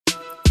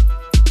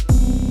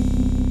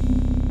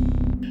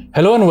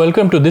Hello and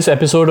welcome to this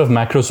episode of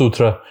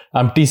MacroSutra.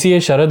 I'm TCA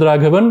Sharad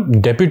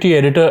Raghavan, Deputy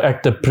Editor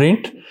at The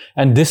Print,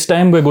 and this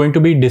time we're going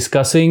to be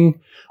discussing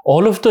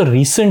all of the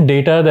recent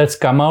data that's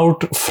come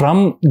out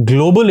from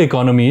global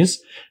economies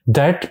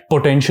that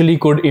potentially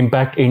could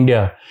impact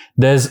India.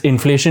 There's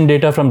inflation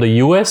data from the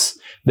US,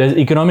 there's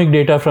economic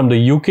data from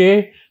the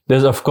UK,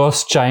 there's of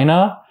course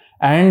China,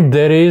 and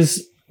there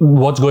is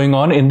what's going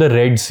on in the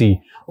Red Sea.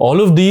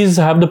 All of these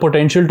have the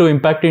potential to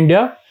impact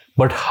India,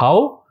 but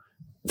how?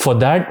 For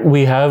that,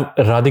 we have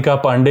Radhika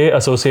Pandey,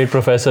 Associate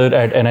Professor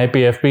at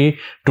NIPFP,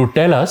 to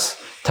tell us.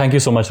 Thank you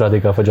so much,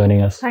 Radhika, for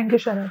joining us. Thank you,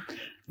 Sharad.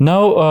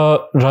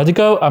 Now,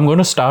 Radhika, I'm going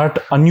to start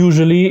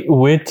unusually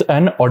with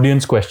an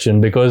audience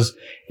question because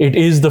it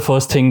is the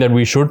first thing that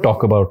we should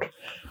talk about.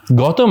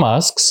 Gautam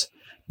asks,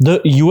 the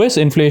US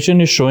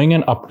inflation is showing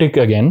an uptick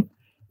again,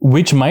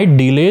 which might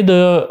delay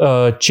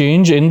the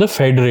change in the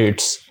Fed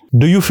rates.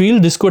 Do you feel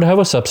this could have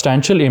a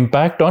substantial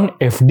impact on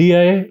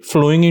FDI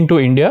flowing into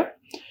India?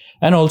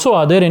 And also,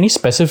 are there any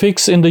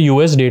specifics in the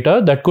US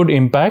data that could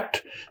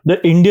impact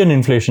the Indian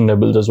inflation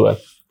levels as well?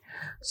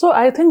 So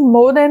I think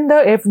more than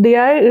the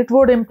FDI, it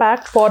would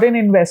impact foreign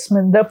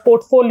investment, the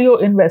portfolio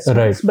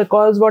investments. Right.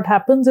 Because what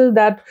happens is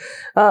that,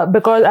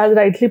 because as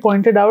rightly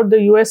pointed out,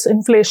 the US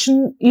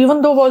inflation,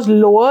 even though was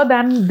lower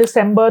than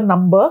December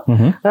number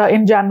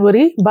in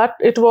January, but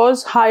it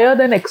was higher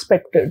than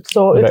expected.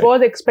 So it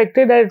was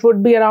expected that it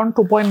would be around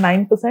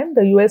 2.9%,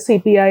 the US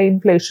CPI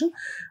inflation,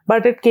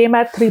 but it came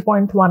at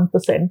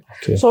 3.1%.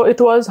 Okay. So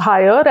it was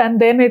higher, and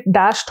then it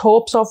dashed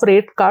hopes of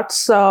rate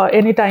cuts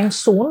anytime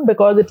soon,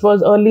 because it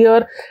was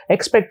earlier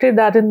expected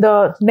that in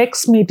the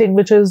next meeting,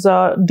 which is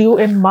due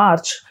in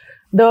March,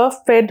 the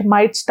Fed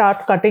might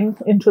start cutting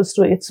interest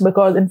rates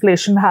because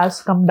inflation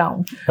has come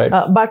down. Right.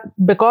 But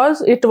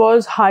because it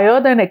was higher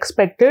than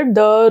expected,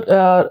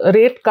 the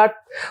rate cut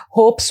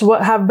hopes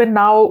have been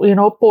now,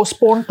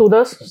 postponed to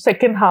the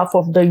second half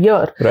of the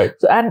year. Right.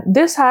 So, and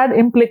this had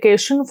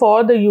implication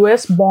for the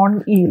US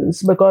bond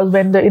yields, because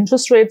when the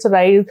interest rates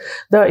rise,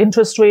 the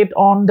interest rate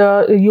on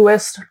the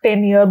US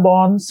 10-year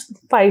bonds,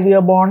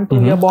 5-year bond,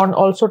 2-year bond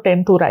also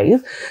tend to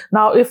rise.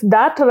 Now, if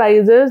that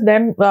rises,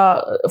 then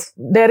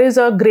there is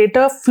a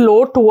greater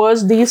flow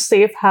towards these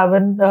safe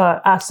haven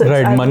assets.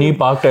 Right, money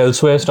parked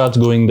elsewhere starts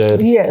going there.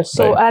 Yes.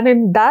 So, and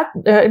in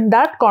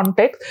that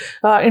context,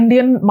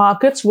 Indian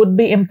markets would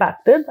be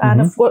impacted,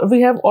 and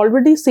we have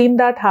already seen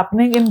that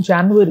happening in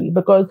January,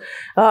 because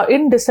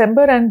in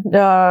December and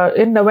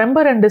in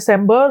November and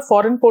December,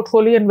 foreign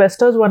portfolio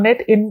investors were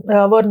net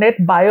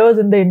buyers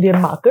in the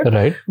Indian market.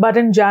 Right. But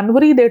in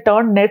January, they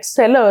turned net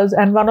sellers,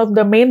 and one of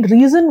the main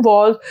reason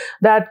was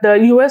that the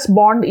US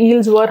bond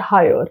yields were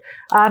higher.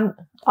 And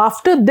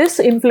after this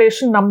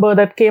inflation number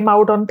that came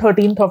out on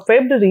 13th of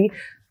February,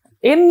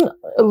 in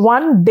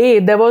one day,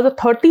 there was a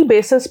 30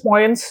 basis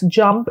points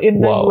jump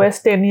in the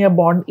US 10-year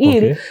bond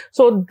yield. Okay.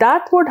 So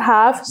that would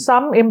have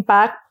some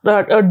impact,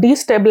 potentially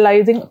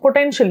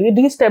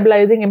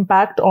destabilizing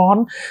impact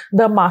on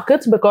the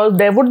markets, because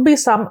there would be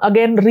some,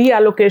 again,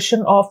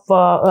 reallocation of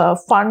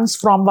funds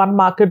from one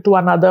market to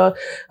another,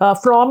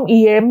 from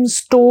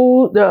EMs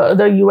to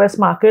the US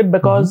market,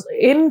 because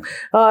in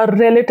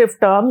relative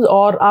terms,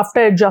 or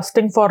after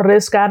adjusting for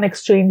risk and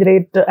exchange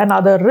rate and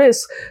other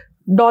risks,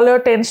 dollar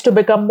tends to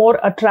become more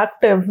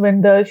attractive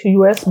when the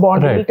US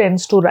bond yield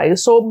tends to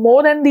rise. So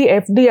more than the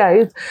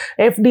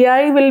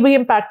FDI will be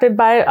impacted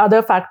by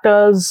other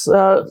factors,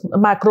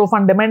 macro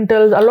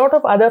fundamentals. A lot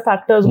of other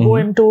factors go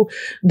into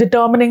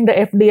determining the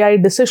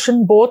FDI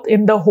decision, both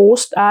in the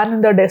host and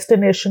in the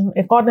destination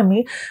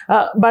economy.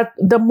 But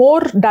the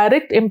more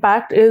direct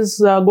impact is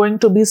going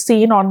to be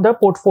seen on the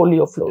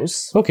portfolio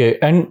flows. Okay.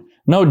 And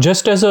now,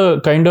 just as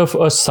a kind of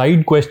a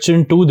side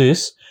question to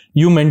this,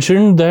 you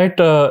mentioned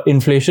that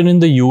inflation in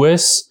the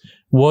US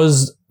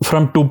was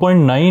from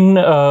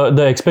 2.9,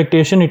 the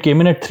expectation, it came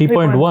in at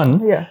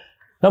 3.1. Yeah.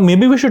 Now,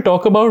 maybe we should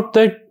talk about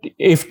that.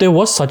 If there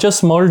was such a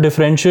small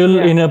differential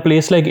in a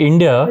place like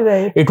India,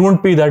 it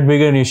wouldn't be that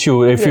big an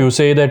issue. If you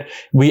say that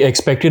we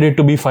expected it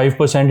to be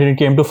 5% and it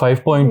came to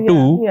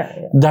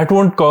 5.2, that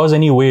won't cause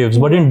any waves.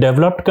 But in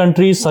developed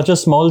countries, such a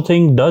small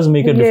thing does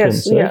make a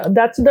difference. Right? Yeah,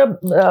 that's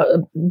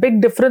the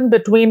big difference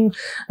between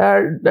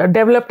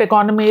developed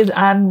economies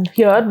and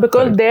here,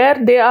 because there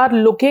they are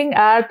looking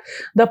at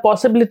the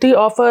possibility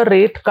of a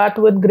rate cut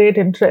with great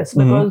interest,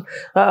 because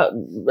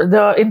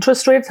the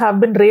interest rates have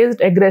been raised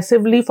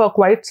aggressively for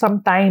quite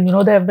some time.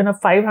 There have been a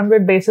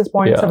 500 basis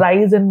points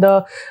rise in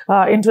the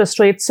interest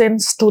rate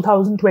since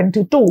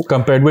 2022.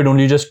 Compared with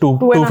only just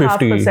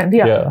 2.5%.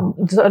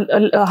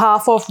 Yeah.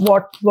 Half of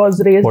what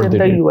was raised in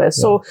the US.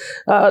 Yeah. So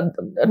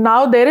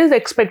now there is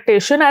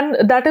expectation, and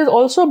that is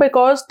also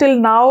because till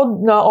now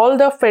all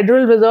the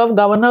Federal Reserve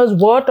governors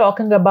were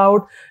talking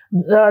about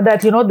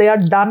that, they are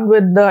done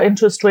with the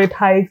interest rate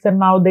hikes and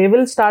now they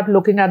will start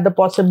looking at the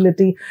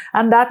possibility.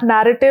 And that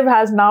narrative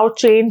has now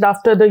changed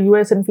after the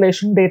US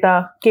inflation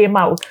data came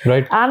out.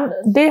 Right. And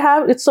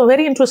it's a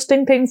very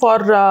interesting thing for,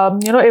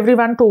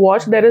 everyone to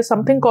watch. There is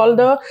something called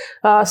the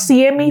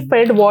CME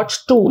Fed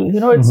Watch tool.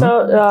 It's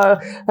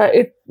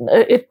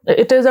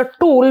it is a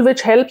tool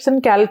which helps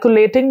in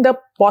calculating the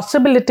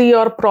possibility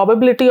or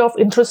probability of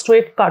interest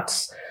rate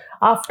cuts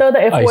after the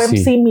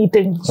FOMC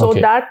meeting. So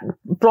that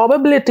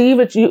probability,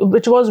 which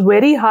was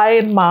very high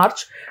in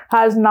March,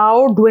 has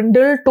now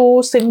dwindled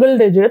to single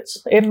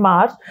digits in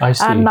March,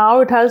 and now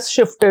it has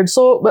shifted.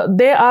 So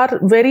they are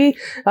very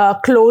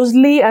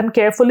closely and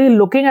carefully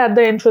looking at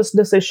the interest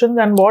decisions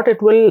and what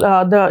it will,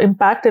 the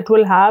impact it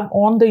will have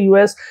on the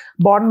US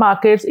bond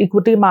markets,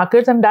 equity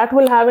markets, and that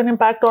will have an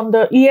impact on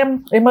the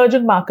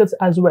emerging markets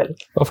as well.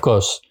 Of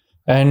course.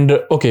 And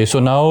okay, so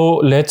now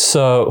let's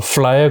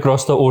fly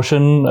across the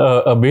ocean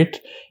a bit,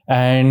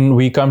 and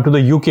we come to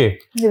the UK.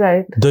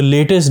 Right. The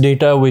latest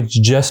data,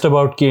 which just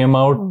about came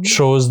out,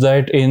 shows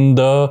that in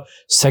the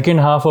second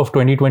half of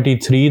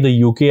 2023,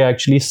 the UK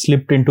actually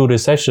slipped into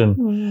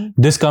recession.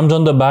 This comes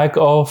on the back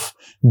of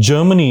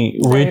Germany,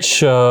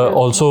 which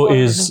also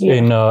is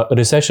in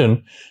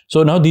recession.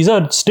 So now these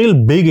are still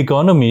big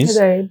economies,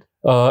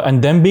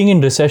 and them being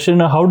in recession,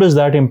 how does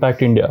that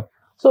impact India?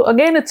 So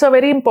again, it's a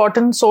very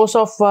important source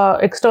of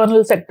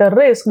external sector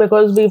risk,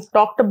 because we've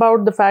talked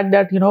about the fact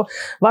that,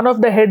 one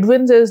of the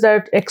headwinds is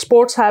that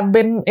exports have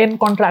been in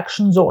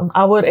contraction zone.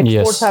 Our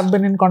exports have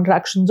been in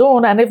contraction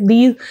zone. And if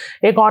these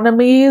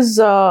economies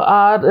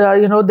are,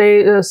 they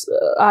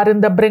are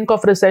in the brink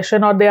of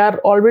recession, or they are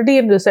already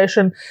in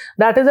recession,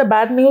 that is a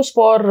bad news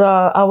for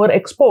our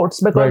exports,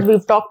 because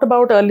we've talked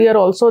about earlier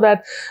also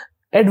that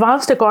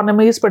advanced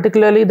economies,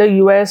 particularly the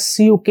US,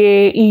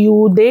 UK,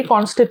 EU, they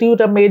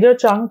constitute a major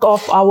chunk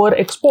of our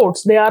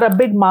exports. They are a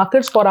big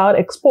markets for our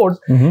exports.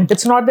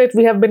 It's not that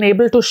we have been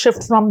able to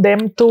shift from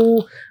them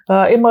to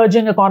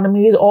emerging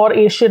economies or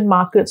Asian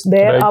markets.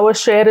 There, our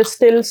share is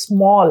still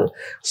small.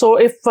 So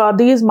if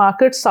these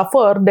markets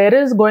suffer, there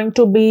is going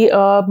to be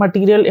a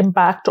material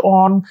impact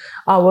on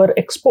our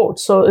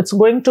exports. So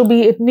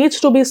it needs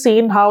to be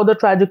seen how the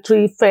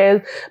trajectory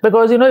fares,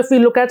 because, if we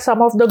look at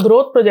some of the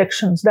growth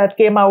projections that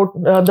came out,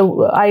 the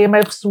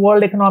IMF's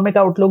World Economic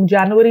Outlook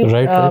January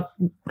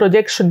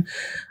projection,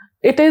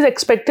 it is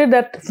expected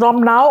that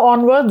from now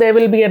onward there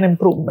will be an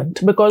improvement,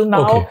 because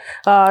now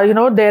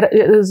there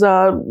is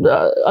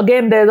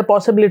again there's a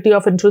possibility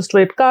of interest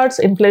rate cuts.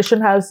 Inflation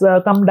has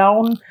come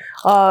down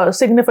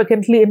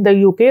significantly in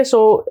the UK.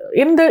 So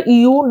in the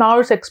EU now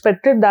it's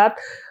expected that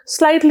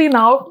slightly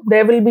now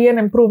there will be an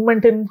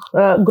improvement in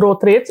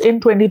growth rates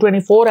in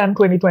 2024 and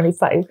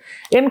 2025.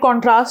 In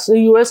contrast, the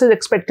US is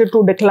expected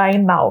to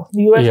decline now.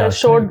 The US has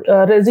showed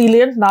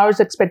resilience, now it's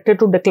expected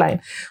to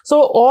decline.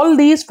 So all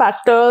these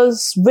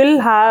factors will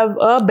have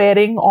a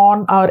bearing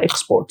on our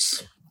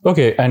exports.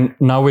 Okay, and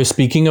now we're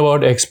speaking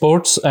about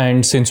exports,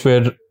 and since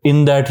we're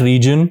in that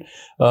region,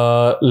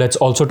 let's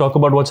also talk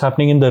about what's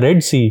happening in the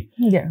Red Sea.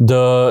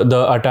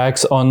 The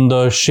attacks on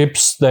the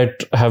ships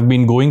that have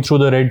been going through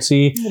the Red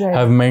Sea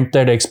have meant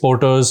that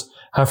exporters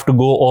have to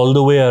go all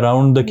the way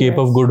around the Cape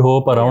of Good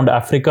Hope, around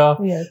Africa,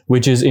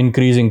 which is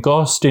increasing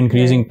cost,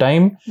 increasing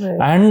time,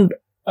 and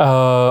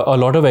a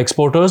lot of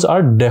exporters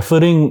are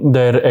deferring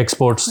their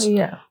exports.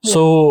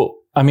 So,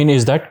 I mean,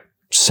 is that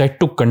set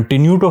to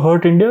continue to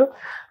hurt India?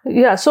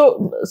 Yeah,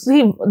 so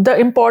see, the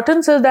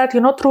importance is that,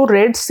 through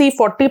Red Sea,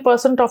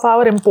 40% of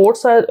our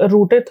imports are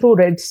routed through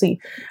Red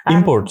Sea.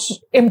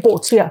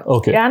 Imports, yeah.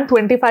 Okay. And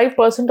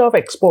 25% of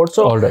exports.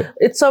 So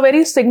it's a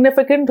very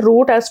significant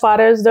route as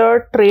far as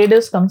the trade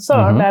is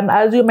concerned. And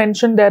as you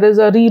mentioned, there is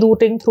a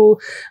rerouting through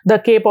the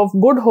Cape of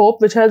Good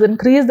Hope, which has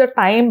increased the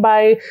time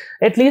by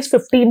at least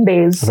 15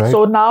 days.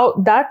 So now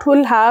that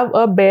will have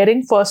a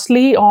bearing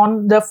firstly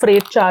on the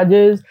freight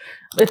charges.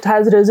 It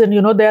has risen,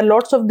 there are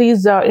lots of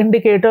these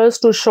indicators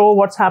to show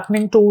what's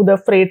happening to the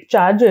freight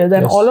charges,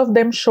 and all of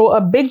them show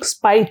a big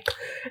spike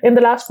in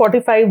the last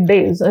 45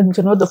 days. And,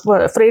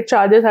 the freight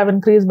charges have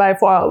increased by,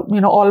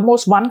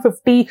 almost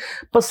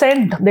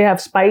 150%. They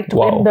have spiked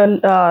in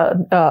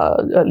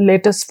the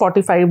latest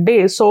 45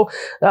 days. So,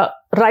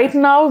 right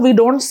now, we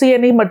don't see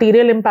any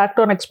material impact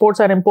on exports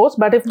and imports.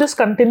 But if this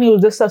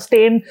continues, this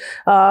sustained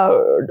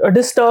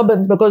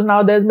disturbance, because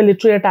now there's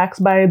military attacks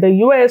by the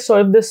US. So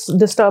if this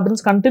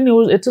disturbance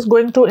continues, it is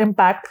going to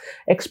impact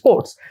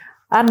exports.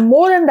 And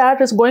more than that,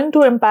 it's going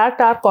to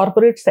impact our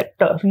corporate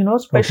sector,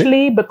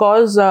 especially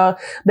because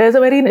there's a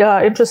very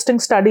interesting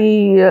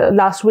study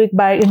last week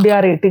by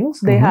India Ratings.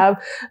 They have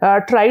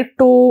tried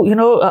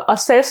to,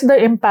 assess the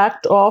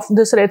impact of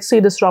this Red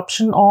Sea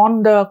disruption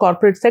on the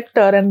corporate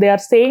sector. And they are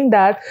saying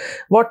that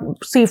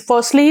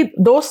firstly,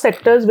 those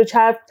sectors which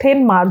have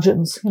thin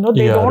margins,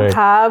 they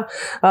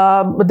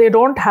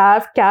don't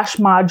have cash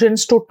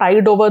margins to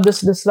tide over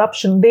this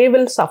disruption. They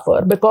will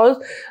suffer because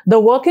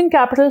the working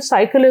capital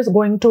cycle is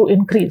going to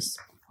increase.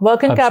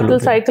 Working capital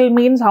cycle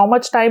means how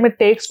much time it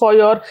takes for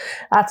your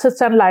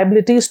assets and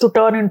liabilities to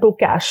turn into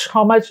cash.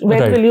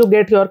 When will you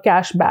get your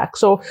cash back?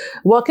 So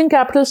working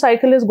capital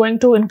cycle is going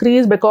to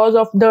increase because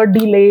of the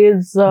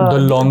delays. The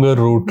longer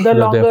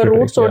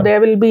route. So there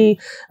will be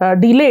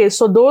delays.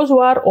 So those who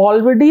are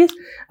already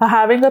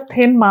having a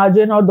thin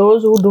margin, or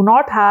those who do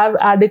not have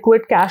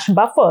adequate cash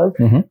buffers,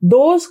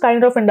 those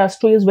kind of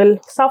industries will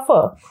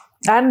suffer.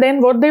 And then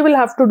what they will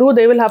have to do,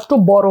 they will have to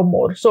borrow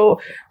more. So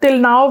till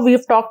now,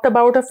 we've talked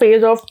about a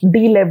phase of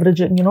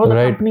deleveraging. The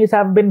companies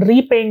have been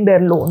repaying their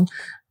loan.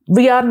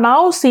 We are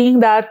now seeing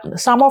that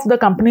some of the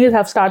companies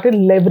have started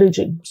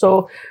leveraging.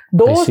 So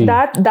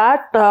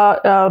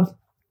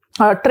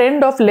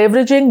trend of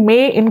leveraging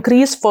may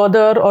increase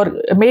further or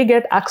may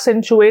get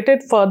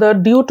accentuated further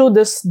due to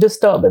this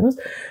disturbance,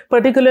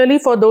 particularly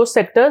for those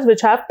sectors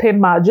which have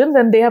thin margins.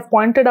 And they have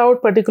pointed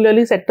out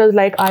particularly sectors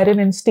like iron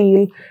and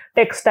steel,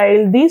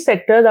 textile. These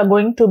sectors are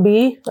going to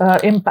be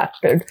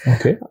impacted.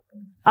 Okay.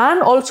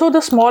 And also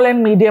the small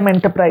and medium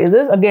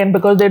enterprises, again,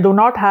 because they do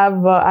not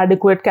have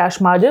adequate cash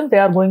margins, they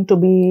are going to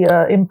be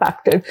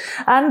impacted.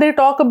 And they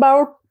talk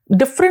about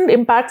different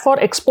impact for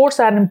exports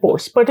and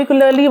imports.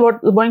 Particularly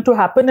what is going to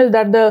happen is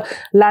that the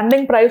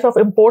landing price of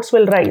imports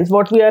will rise,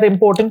 what we are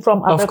importing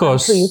from other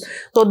countries.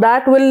 So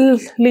that will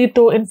lead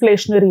to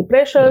inflationary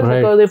pressures,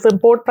 because if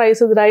import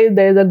prices rise,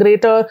 there is a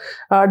greater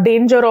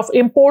danger of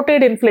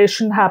imported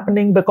inflation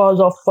happening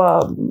because of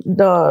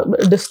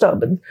the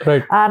disturbance.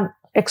 And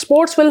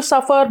exports will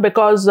suffer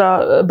because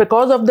of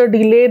the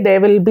delay. There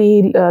will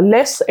be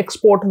less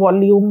export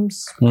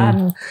volumes,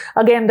 and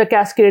again the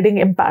cascading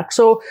impact.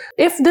 So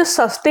if this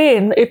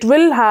sustains, it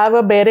will have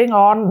a bearing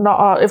on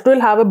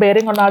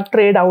our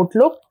trade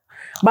outlook,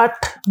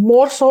 but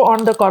more so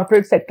on the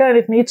corporate sector, and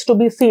it needs to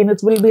be seen. It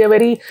will be a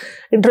very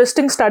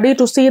interesting study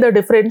to see the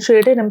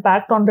differentiated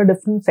impact on the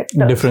different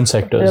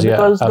sectors.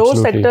 Because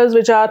those sectors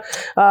which are,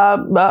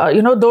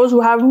 those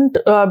who haven't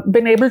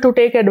been able to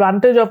take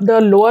advantage of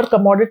the lower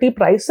commodity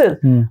prices,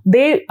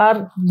 they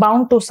are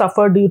bound to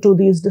suffer due to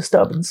these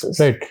disturbances.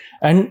 Right.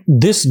 And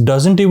this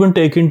doesn't even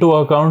take into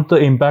account the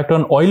impact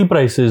on oil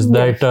prices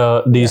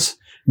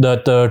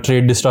that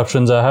trade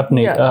disruptions are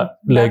happening.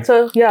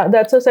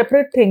 That's a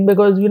separate thing,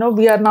 because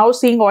we are now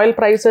seeing oil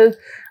prices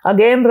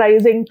again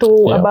rising to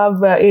above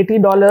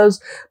 $80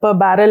 per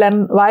barrel.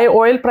 And why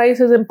oil price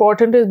is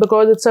important is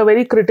because it's a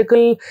very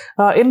critical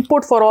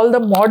input for all the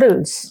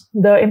models,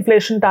 the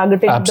inflation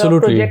targeting, the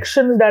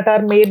projections that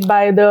are made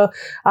by the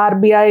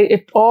RBI.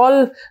 It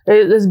all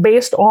is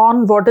based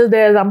on what is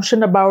their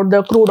assumption about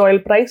the crude oil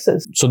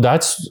prices. So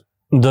that's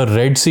the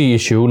Red Sea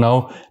issue.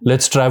 Now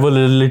let's travel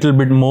a little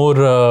bit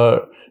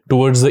more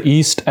towards the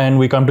east, and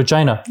we come to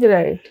China.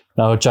 Right.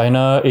 Now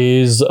China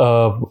is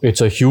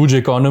it's a huge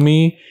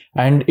economy,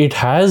 and it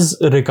has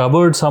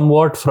recovered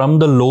somewhat from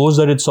the lows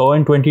that it saw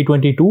in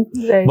 2022.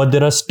 But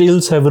there are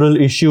still several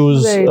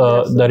issues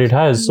that it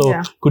has.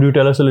 So could you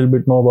tell us a little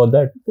bit more about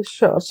that?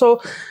 Sure. So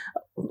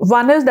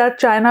one is that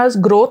China's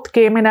growth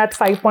came in at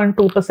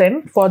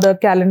 5.2% for the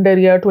calendar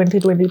year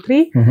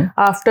 2023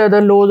 after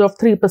the lows of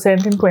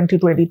 3% in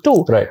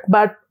 2022.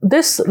 But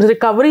this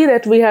recovery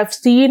that we have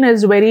seen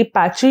is very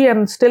patchy,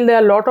 and still there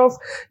are a lot of,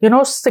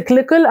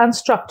 cyclical and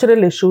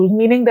structural issues,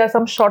 meaning there are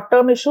some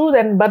short-term issues,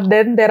 but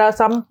then there are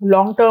some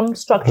long-term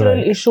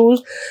structural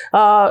issues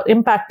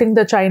impacting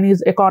the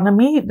Chinese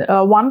economy.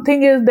 One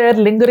thing is their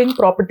lingering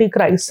property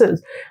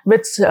crisis,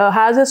 which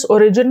has its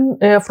origin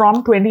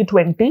from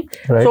 2020.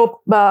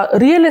 So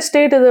real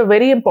estate is a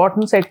very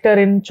important sector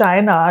in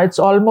China. It's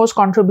almost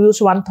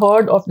contributes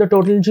 1/3 of the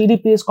total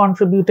GDP is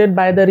contributed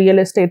by the real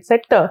estate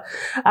sector.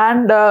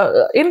 And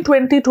in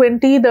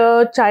 2020,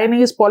 the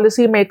Chinese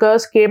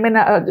policymakers came in,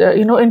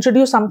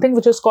 introduced something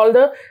which is called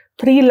the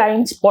 3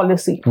 lines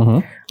policy,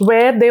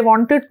 where they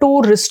wanted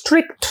to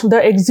restrict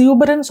the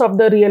exuberance of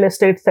the real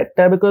estate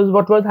sector, because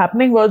what was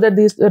happening was that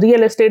these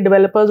real estate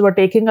developers were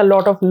taking a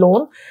lot of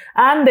loan,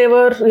 and they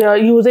were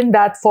using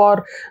that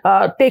for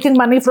taking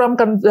money from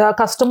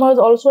customers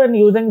also, and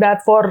using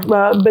that for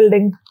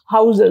building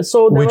houses.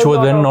 So which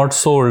were then not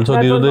sold.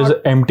 So these were these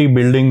empty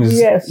buildings.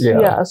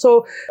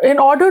 So in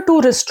order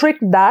to restrict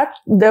that,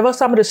 there was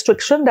some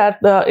restriction that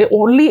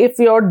only if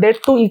your debt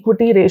to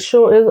equity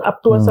ratio is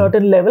up to a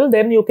certain level,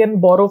 then you can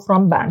borrow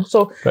from banks.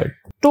 So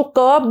to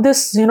curb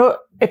this,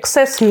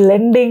 excess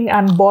lending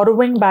and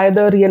borrowing by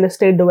the real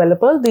estate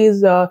developers,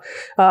 these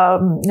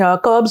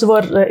curbs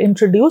were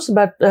introduced.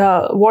 But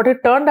what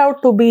it turned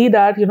out to be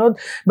that,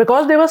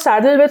 because they were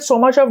saddled with so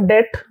much of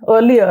debt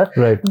earlier,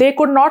 they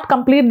could not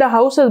complete the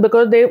houses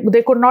because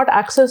they could not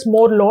access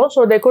more loans,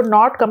 so they could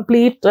not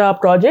complete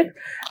projects.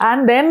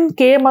 And then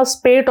came a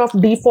spate of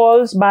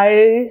defaults by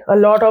a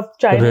lot of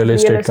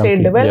Chinese real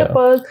estate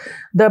developers.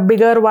 The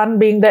bigger one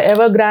being the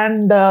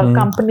Evergrande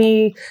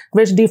company,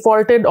 which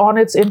defaulted on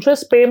its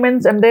interest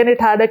payments, and then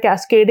it had a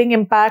cascading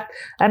impact.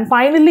 And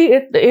finally,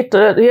 it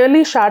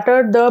really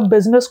shattered the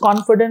business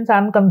confidence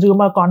and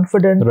consumer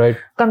confidence.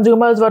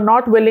 Consumers were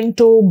not willing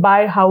to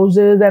buy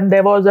houses, and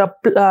there was a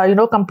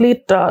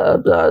complete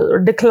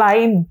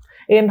decline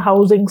in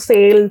housing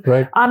sale,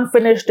 Right.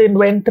 unfinished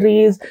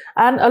inventories,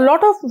 and a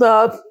lot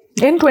of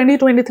in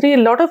 2023, a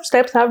lot of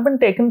steps have been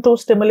taken to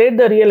stimulate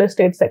the real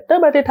estate sector,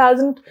 but it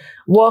hasn't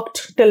worked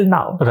till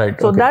now. Right.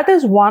 So Okay. that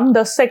is one.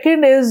 The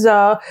second is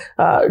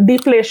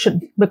deflation.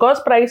 Because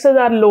prices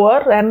are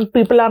lower and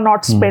people are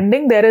not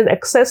spending, there is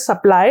excess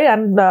supply.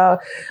 And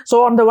so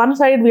on the one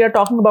side, we are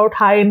talking about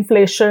high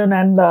inflation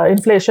and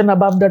inflation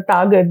above the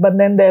target. But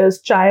then there is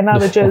China,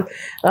 which is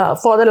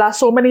for the last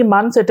so many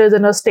months, it is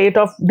in a state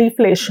of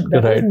deflation.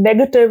 That is Right.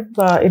 negative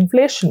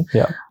inflation.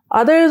 Yeah.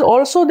 Other is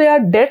also their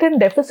debt and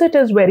deficit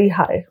is very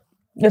high.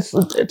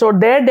 So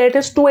their debt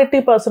is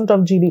 280%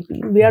 of GDP.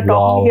 We are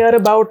talking Wow. here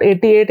about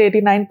 88,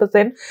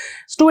 89%.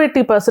 It's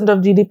 280% of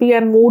GDP.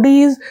 And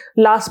Moody's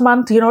last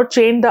month,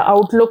 changed the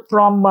outlook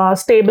from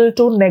stable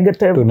to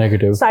negative. To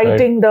negative,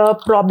 citing the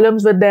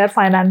problems with their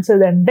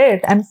finances and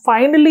debt. And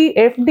finally,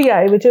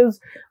 FDI, which is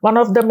one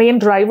of the main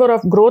driver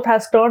of growth,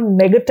 has turned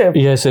negative.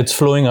 Yes, it's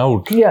flowing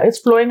out. Yeah, it's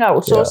flowing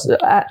out. So,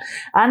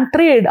 and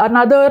trade,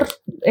 another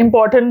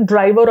important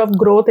driver of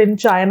growth in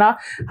China,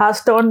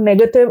 has turned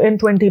negative in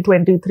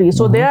 2023.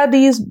 So there are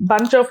these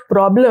bunch of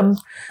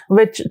problems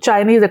which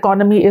Chinese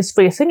economy is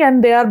facing,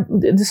 and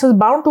this is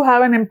bound to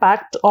have an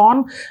impact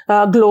on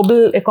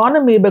global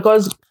economy,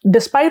 because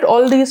despite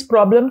all these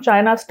problems,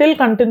 China still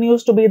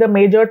continues to be the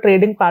major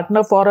trading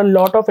partner for a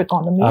lot of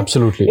economies.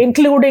 Absolutely.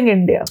 Including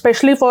India.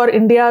 Especially for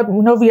India,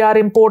 we are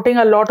importing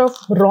a lot of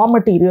raw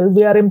materials.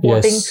 We are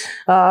importing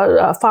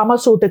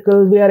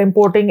pharmaceuticals. We are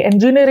importing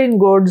engineering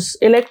goods,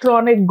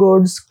 electronic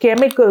goods,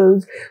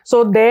 chemicals.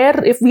 So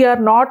there, if we are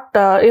not,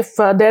 if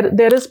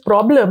there is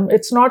problem,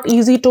 it's not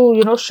easy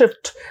to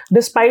shift.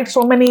 Despite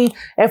so many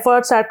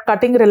efforts at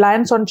cutting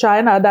reliance on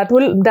China,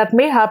 that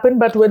may happen,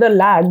 but with a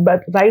lag.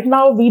 But right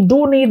now, we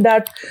do need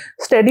that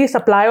steady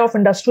supply of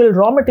industrial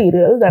raw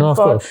materials,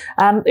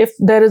 and if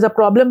there is a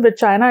problem with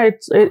China,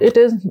 it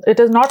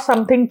is not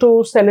something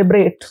to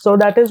celebrate. So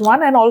that is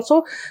one. And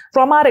also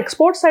from our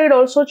export side,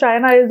 also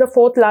China is the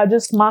fourth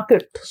largest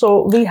market.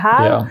 So we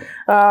have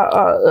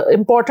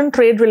important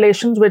trade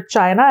relations with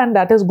China, and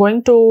that is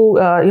going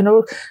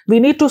to we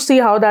need to see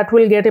how that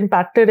will get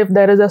impacted if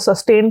there is a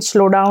sustained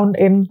slowdown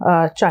in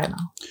China.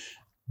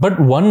 But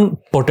one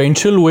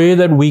potential way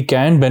that we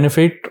can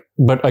benefit,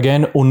 but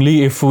again,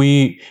 only if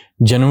we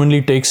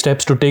genuinely take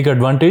steps to take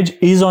advantage,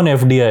 is on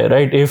FDI,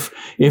 right? If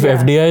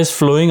FDI is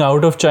flowing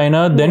out of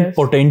China, then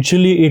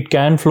potentially it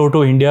can flow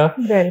to India.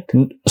 Right.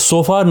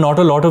 So far, not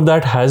a lot of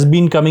that has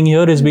been coming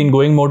here. It's been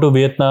going more to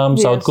Vietnam,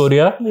 South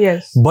Korea.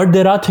 Yes. But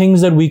there are things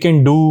that we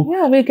can do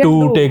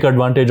to take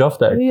advantage of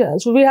that. Yeah.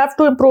 So we have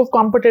to improve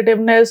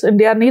competitiveness.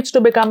 India needs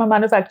to become a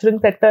manufacturing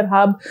sector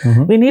hub.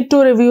 We need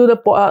to review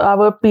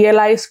our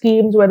PLI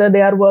schemes, whether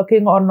they are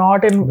working or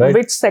not, in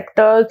which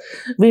sectors.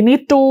 We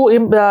need to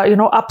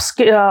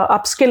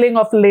upskilling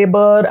of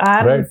labor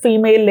and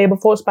female labor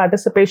force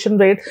participation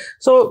rate.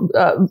 So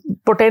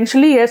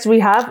potentially, yes, we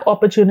have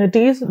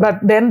opportunities, but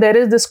then there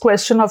is this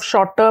question of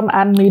short term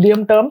and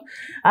medium term,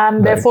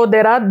 and therefore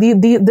there are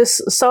this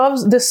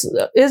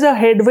is a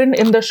headwind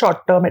in the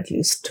short term at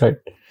least. Right.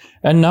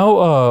 And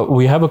now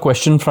we have a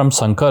question from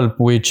Sankalp,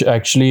 which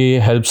actually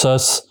helps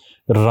us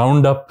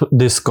round up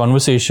this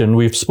conversation.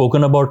 We've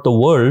spoken about the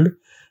world,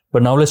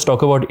 but now let's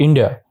talk about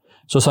India.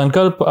 So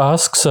Sankalp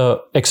asks,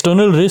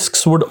 external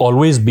risks would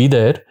always be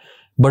there,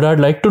 but I'd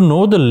like to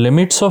know the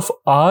limits of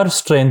our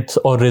strength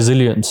or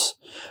resilience.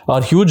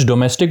 Our huge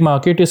domestic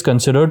market is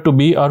considered to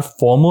be our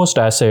foremost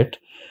asset,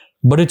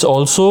 but it's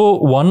also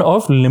one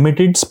of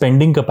limited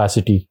spending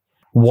capacity.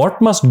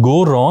 What must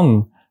go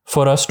wrong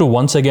for us to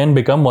once again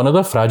become one of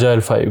the fragile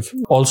five?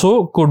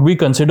 Also, could we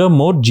consider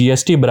more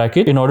GST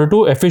bracket in order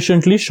to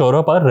efficiently shore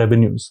up our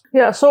revenues?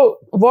 Yeah, so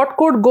what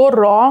could go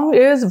wrong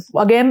is,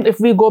 again, if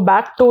we go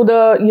back to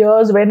the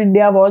years when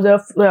India was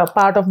a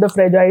part of the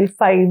fragile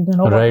five,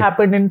 what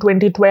happened in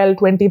 2012,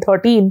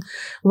 2013,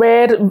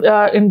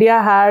 where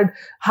India had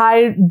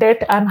high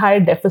debt and high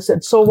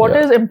deficit. So what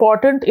is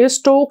important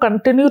is to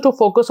continue to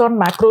focus on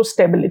macro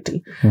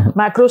stability.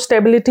 Macro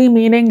stability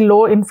meaning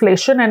low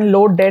inflation and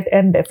low debt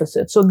and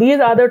deficit. So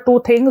these are the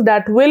two things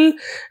that will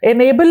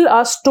enable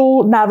us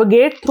to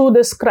navigate through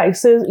this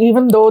crisis,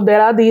 even though there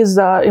are these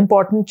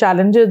important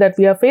challenges that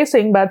we are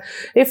facing. But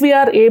if we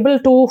are able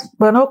to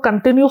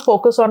continue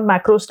focus on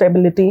macro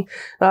stability,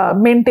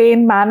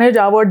 manage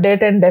our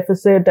debt and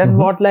deficit, and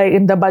what like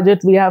in the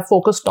budget we have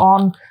focused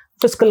on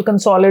fiscal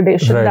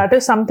consolidation. That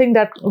is something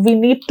that we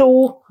need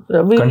to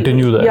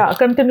continue that. Yeah,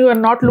 continue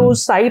and not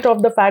lose sight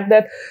of the fact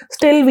that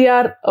still we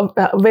are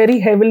very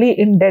heavily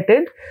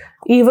indebted,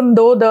 even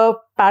though the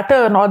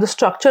pattern or the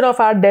structure of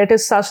our debt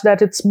is such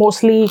that it's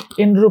mostly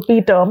in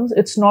rupee terms.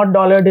 It's not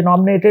dollar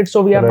denominated.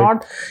 So we are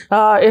not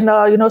in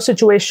a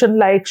situation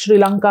like Sri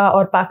Lanka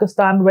or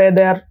Pakistan where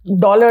they are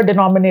dollar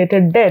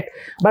denominated debt,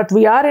 but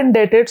we are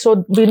indebted.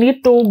 So we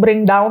need to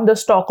bring down the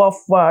stock of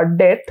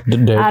debt,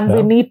 and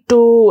we need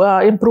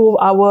to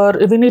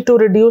we need to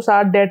reduce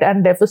our debt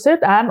and deficit,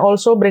 and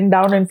also bring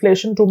down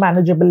inflation to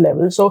manageable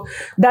levels. So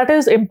that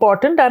is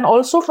important. And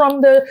also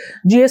from the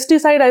GST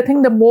side, I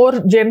think the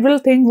more general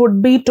thing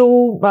would be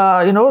to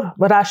to,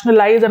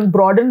 rationalize and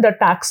broaden the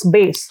tax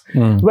base.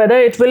 Whether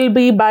it will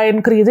be by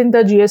increasing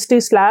the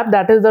GST slab,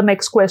 that is the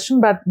next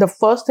question. But the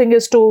first thing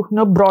is to,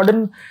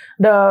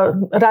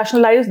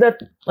 rationalize the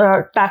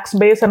tax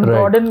base and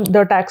broaden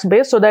the tax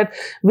base so that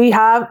we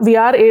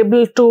are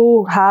able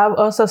to have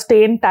a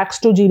sustained tax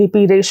to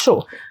GDP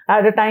ratio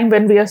at a time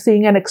when we are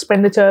seeing an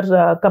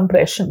expenditure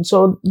compression.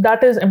 So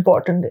that is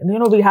important.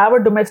 We have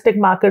a domestic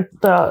market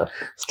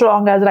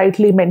strong, as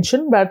rightly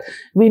mentioned, but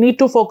we need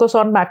to focus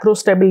on macro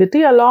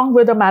stability along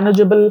with a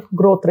manageable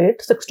growth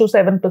rate, 6 to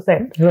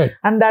 7%. Right.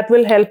 And that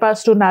will help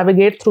us to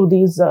navigate through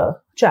these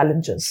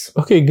challenges.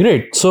 Okay,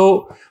 great.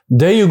 So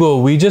there you go.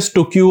 We just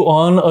took you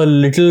on a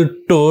little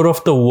tour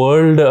of the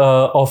world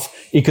of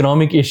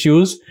economic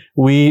issues.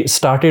 We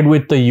started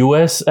with the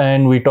US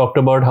and we talked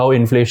about how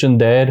inflation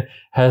there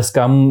has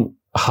come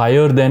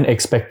higher than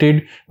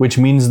expected, which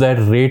means that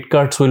rate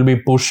cuts will be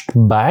pushed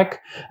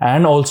back,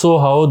 and also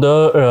how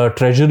the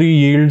treasury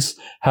yields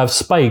have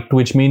spiked,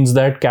 which means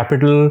that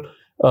capital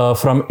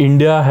from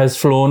India has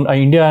flown,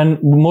 India and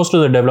most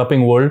of the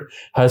developing world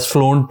has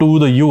flown to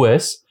the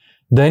US.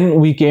 Then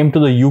we came to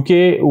the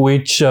UK,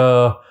 which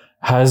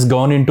has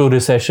gone into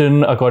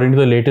recession according to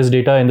the latest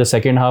data in the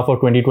second half of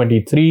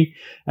 2023.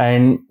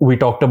 And we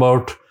talked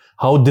about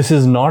how this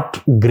is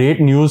not great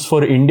news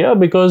for India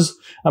because,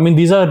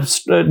 these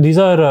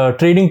are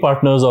trading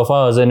partners of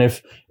ours. And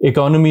if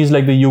economies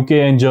like the UK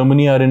and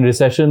Germany are in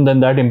recession, then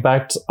that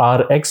impacts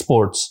our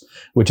exports,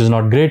 which is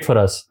not great for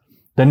us.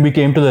 Then we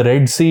came to the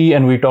Red Sea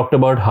and we talked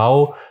about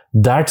how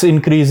that's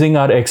increasing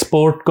our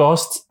export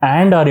costs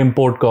and our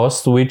import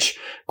costs, which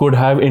could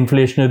have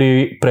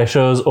inflationary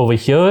pressures over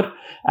here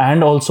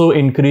and also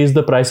increase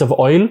the price of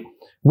oil,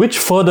 which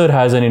further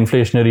has an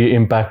inflationary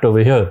impact over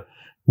here.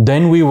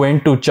 Then we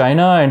went to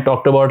China and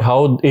talked about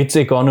how its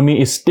economy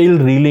is still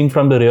reeling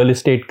from the real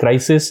estate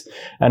crisis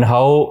and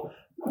how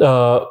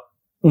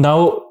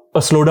now a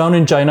slowdown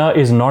in China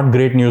is not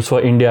great news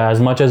for India. As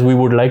much as we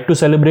would like to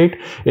celebrate,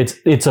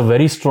 it's a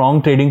very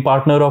strong trading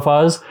partner of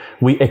ours.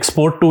 We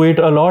export to it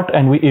a lot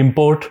and we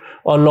import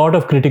a lot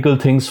of critical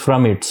things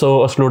from it.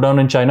 So a slowdown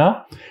in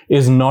China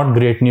is not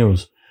great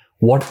news.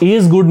 What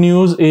is good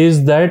news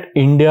is that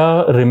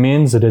India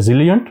remains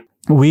resilient.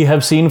 We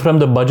have seen from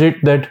the budget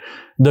that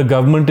the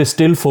government is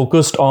still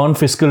focused on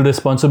fiscal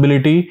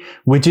responsibility,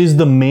 which is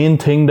the main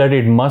thing that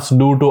it must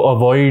do to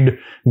avoid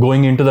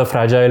going into the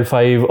fragile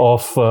five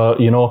of,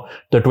 the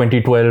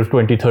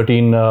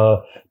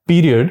 2012-2013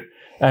 period.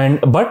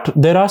 But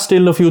there are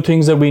still a few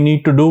things that we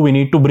need to do. We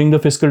need to bring the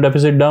fiscal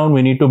deficit down.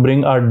 We need to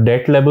bring our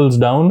debt levels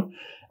down.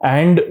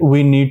 And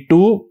we need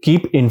to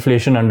keep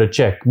inflation under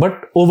check.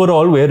 But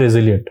overall, we're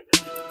resilient.